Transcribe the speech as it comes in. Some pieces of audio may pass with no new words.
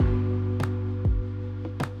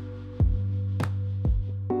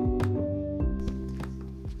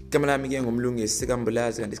KaMbulazi ke ngumlungisi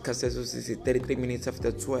KaMbulazi kanti isikhathi seso sisi 33 minutes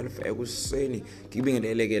after 12 ekuseni.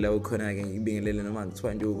 Ngibingelele la ukhona ke ngibingelele noma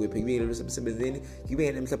ngithiwa nje ukuphi ngibingelele usemsebenzini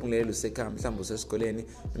ngibingelele mhlawumbe ngilelela usekhaya mhlawumbe usesikoleni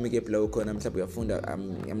noma ke la ukhona mhlawumbe uyafunda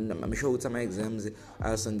I'm sure ukuthi ama exams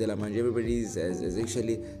asondela manje everybody is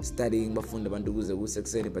actually studying bafunda abantu ukuze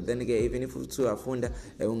kusekuseni but then ke even if uthi uyafunda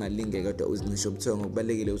ungalinge kodwa uzincishe ubuthongo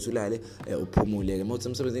kubalekile uthulale uphumule ke mawuthi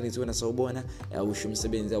emsebenzini ithi wena sawubona awusho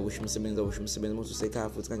umsebenzi mawuthi usekhaya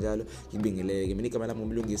futhi kanjalo ngibingeleke mina igama lami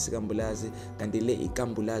Mlungisi KaMbulazi kanti le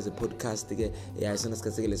KaMbulazi podcast ke yasona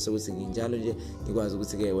sikhathekile sokuthi nginjalo nje ngikwazi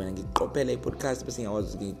ukuthi ke wena ngiqophele i-podcast bese ngiyakwazi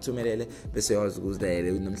ukuthi ngithumelele bese uyawazi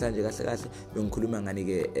ukuzidayela namhlanje kahle bengikhuluma ngani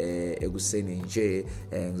ke ekuseni nje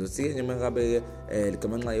ngizothi ke nje ngabe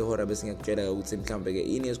likamanxa ihora bese ngiyakutshela ukuthi mhlawumbe ke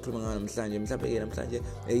ini esikhuluma ngayo namhlanje mhlawumbe ke namhlanje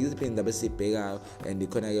yiziphi indaba esibhekayo and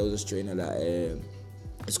ikhona ke uzosijoyina la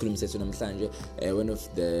isikhulumi sethu namhlanje one of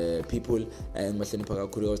the people engibahlonipha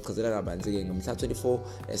kakhulu usichazela kabanzi ke ngomhla 24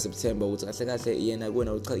 September ukuthi kahle yena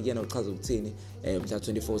uchaza ukuthini mhla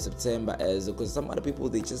 24 September because some other people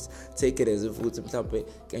they just take it as if ukuthi mhlawumbe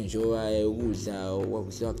enjoy ukudla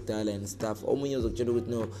okudliwa kudala and stuff omunye uzokutshela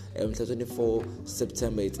ukuthi no mhla 24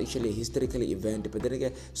 September it's actually a historical event but then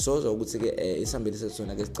ke soza ukuthi ke isambeli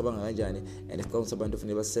sesona ke sicabanga kanjani and sicabanga abantu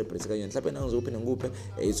ufune ba celebrate kanjani mhlawumbe nangizophi ngikuphe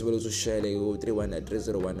ithubelo ushare ku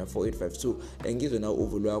 313014852 engizwe na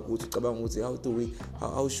uvu lwakho ukuthi ucabanga ukuthi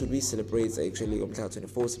how should we celebrate actually umhla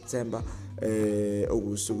 24 September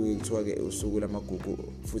okusuku kuthiwa ke usuku lamagugu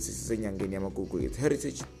futhi sisenyangeni yamagugu it's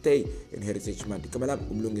Heritage Day and Heritage Month igama lami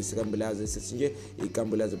Mlungisi KaMbulazi sithi nje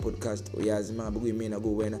iKaMbulazi podcast uyazi mangabe kuyimina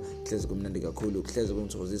kuwena hleze kumnandi kakhulu hleze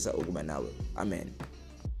kungithokozisa ukuba nawe amen.